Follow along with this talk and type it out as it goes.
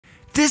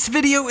This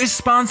video is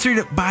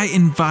sponsored by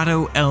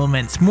Envato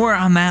Elements. More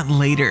on that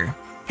later.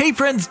 Hey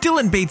friends,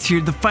 Dylan Bates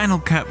here, the Final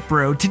Cut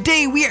Bro.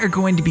 Today we are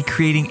going to be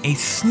creating a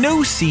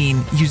snow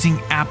scene using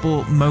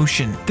Apple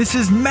Motion. This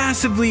is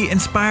massively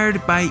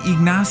inspired by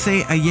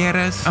Ignace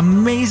Ayera's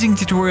amazing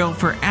tutorial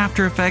for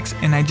After Effects,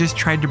 and I just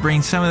tried to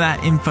bring some of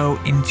that info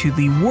into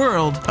the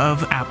world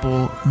of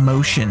Apple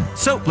Motion.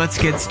 So let's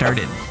get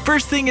started.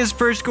 First thing is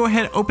first, go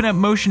ahead, open up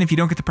Motion. If you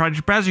don't get the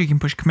project browser, you can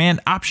push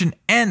Command Option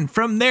N.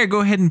 From there,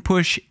 go ahead and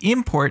push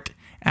Import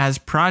as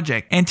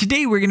project. And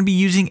today we're going to be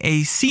using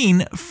a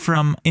scene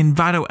from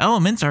Envato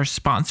Elements, our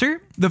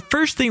sponsor. The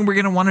first thing we're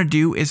going to want to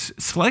do is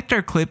select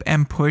our clip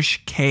and push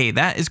K.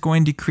 That is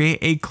going to create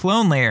a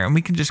clone layer, and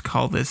we can just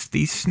call this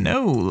the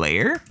snow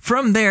layer.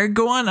 From there,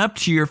 go on up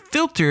to your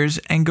filters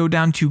and go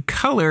down to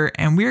color,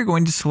 and we are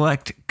going to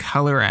select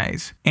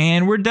colorize,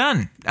 and we're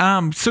done.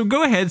 So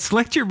go ahead,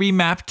 select your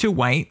remap to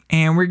white,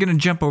 and we're going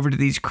to jump over to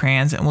these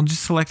crayons, and we'll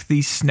just select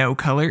the snow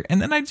color,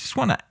 and then I just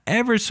want to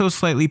ever so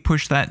slightly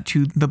push that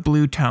to the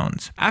blue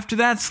tones. After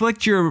that,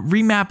 select your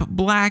remap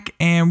black,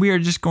 and we are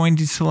just going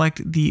to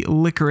select the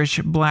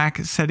licorice black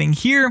setting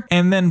here,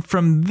 and then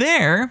from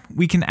there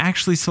we can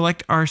actually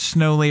select our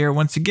snow layer.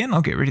 Once again,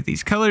 I'll get rid of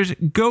these colors,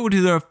 go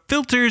to the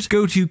filters,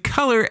 go to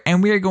color,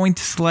 and we are going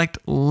to select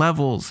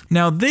levels.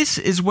 Now this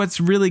is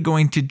what's really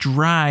going to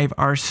drive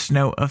our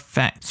snow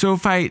effect. So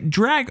if I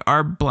drag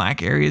our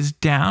black areas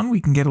down,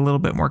 we can get a little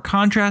bit more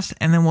contrast,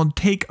 and then we'll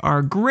take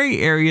our gray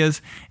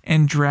areas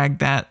and drag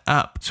that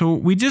up. So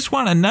we just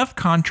want enough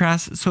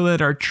contrast so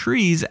that our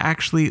trees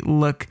actually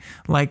look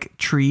like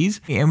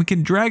trees, and we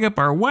can drag up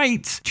our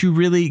whites to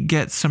really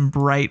get some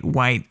bright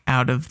white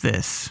out of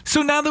this.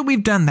 So now that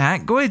we've done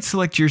that, go ahead,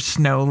 select your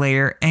snow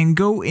layer and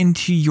go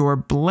into your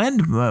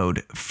blend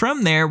mode.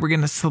 From there, we're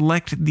going to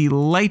select the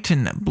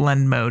lighten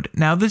blend mode.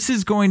 Now this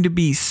is going to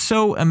be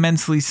so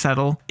immensely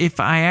subtle. If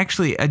I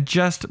actually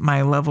adjust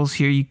my levels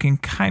here, you can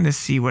kind of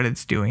see what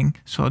it's doing.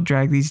 So I'll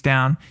drag these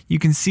down. You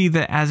can see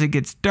that as it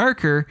gets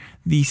darker,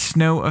 the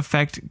snow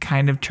effect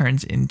kind of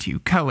turns into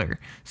color.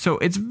 So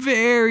it's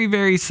very,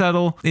 very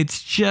subtle.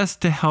 It's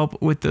just to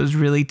help with those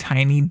really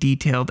tiny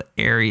detailed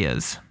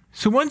areas.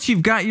 So once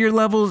you've got your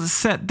levels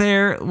set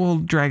there, we'll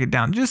drag it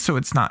down just so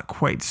it's not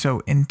quite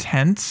so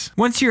intense.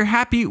 Once you're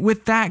happy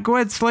with that, go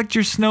ahead, select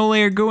your snow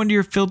layer, go into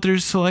your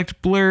filters,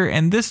 select blur,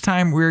 and this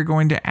time we're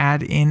going to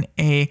add in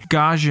a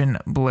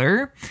Gaussian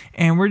blur,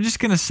 and we're just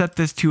going to set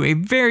this to a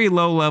very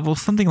low level,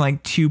 something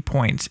like 2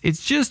 points.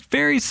 It's just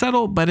very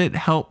subtle, but it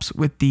helps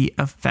with the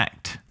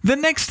effect. The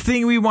next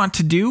thing we want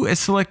to do is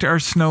select our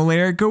snow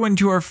layer, go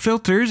into our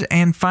filters,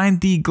 and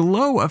find the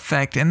glow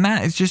effect, and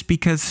that is just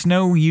because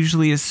snow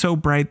usually is so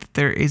bright that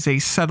there is a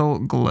subtle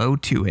glow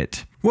to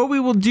it. What we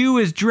will do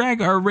is drag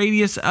our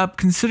radius up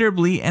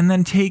considerably and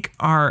then take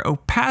our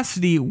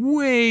opacity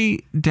way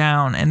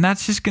down, and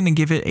that's just going to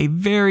give it a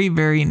very,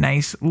 very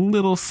nice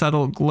little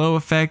subtle glow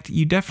effect.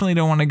 You definitely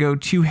don't want to go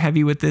too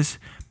heavy with this,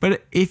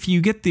 but if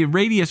you get the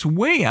radius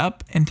way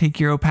up and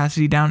take your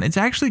opacity down, it's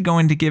actually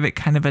going to give it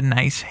kind of a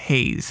nice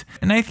haze.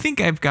 And I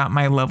think I've got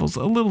my levels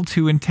a little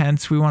too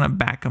intense. We want to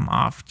back them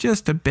off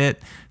just a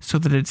bit so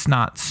that it's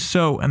not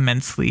so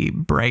immensely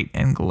bright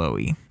and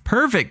glowy.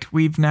 Perfect.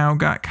 We've now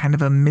got kind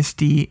of a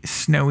misty,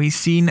 snowy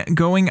scene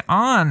going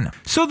on.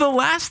 So the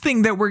last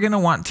thing that we're going to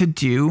want to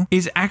do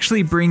is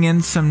actually bring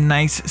in some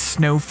nice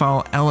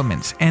snowfall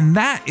elements. And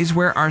that is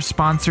where our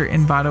sponsor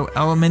Envato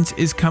Elements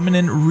is coming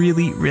in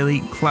really,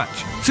 really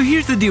clutch. So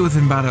here's the deal with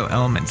Envato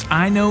Elements.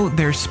 I know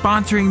they're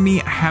sponsoring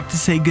me. I have to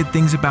say good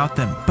things about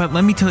them. But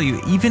let me tell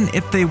you, even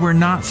if they were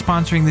not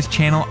sponsoring this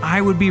channel,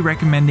 I would be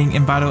recommending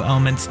Envato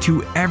Elements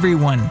to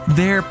everyone.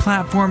 Their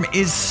platform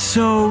is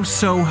so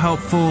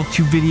helpful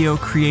to video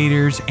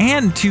creators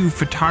and to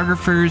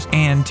photographers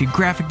and to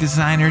graphic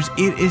designers.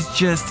 It is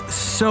just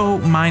so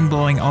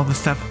mind-blowing, all the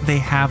stuff they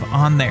have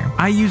on there.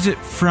 I use it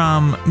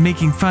from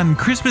making fun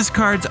Christmas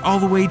cards all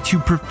the way to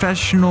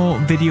professional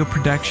video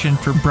production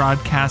for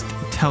broadcast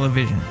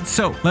television.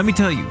 So let me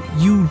tell you,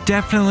 you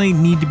definitely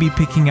need to be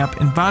picking up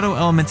Envato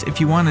Elements if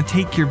you want to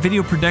take your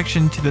video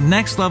production to the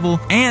next level.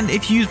 And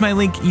if you use my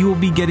link, you will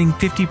be getting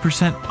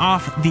 50%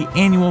 off the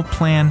annual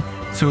plan.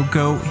 So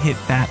go hit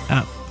that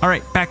up. All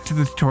right, back to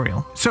the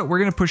tutorial. So we're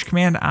gonna push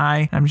Command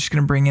I. I'm just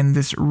gonna bring in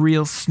this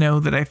real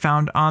snow that I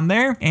found on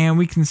there, and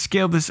we can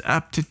scale this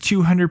up to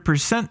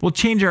 200%. We'll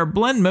change our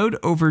blend mode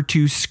over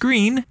to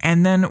screen,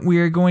 and then we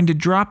are going to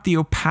drop the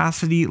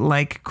opacity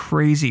like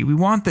crazy. We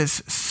want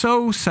this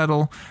so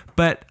subtle,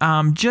 but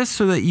just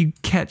so that you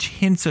catch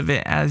hints of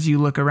it as you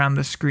look around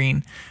the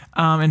screen.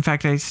 In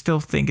fact, I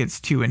still think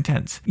it's too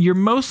intense. You're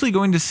mostly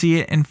going to see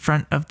it in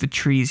front of the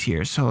trees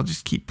here, so I'll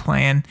just keep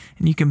playing,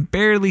 and you can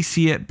barely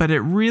see it, but it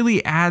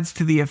really adds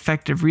to the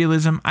effect of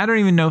realism. I don't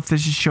even know if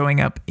this is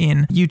showing up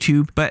in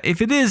YouTube, but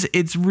if it is,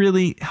 it's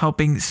really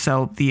helping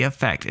sell the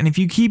effect. And if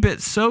you keep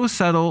it so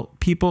subtle,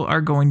 people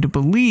are going to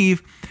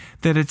believe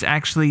that it's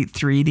actually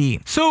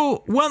 3D.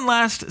 So one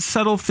last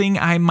subtle thing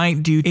I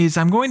might do is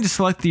I'm going to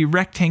select the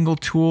rectangle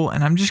tool,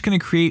 and I'm just going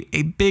to create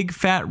a big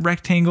fat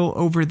rectangle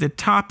over the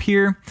top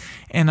here.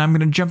 And I'm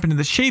going to jump into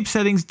the shape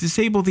settings,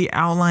 disable the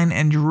outline,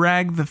 and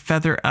drag the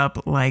feather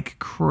up like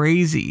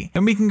crazy.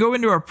 Then we can go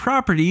into our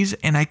properties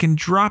and I can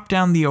drop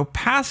down the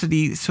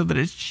opacity so that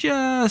it's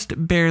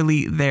just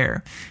barely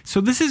there.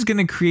 So this is going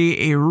to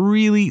create a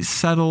really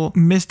subtle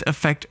mist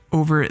effect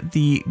over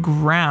the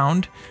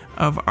ground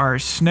of our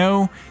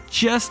snow,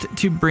 just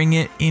to bring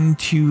it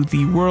into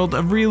the world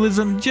of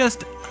realism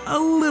just a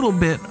little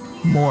bit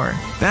more.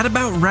 That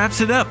about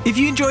wraps it up. If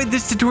you enjoyed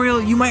this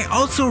tutorial, you might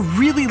also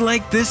really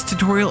like this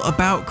tutorial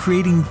about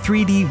creating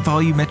 3D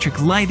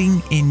volumetric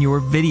lighting in your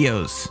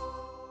videos.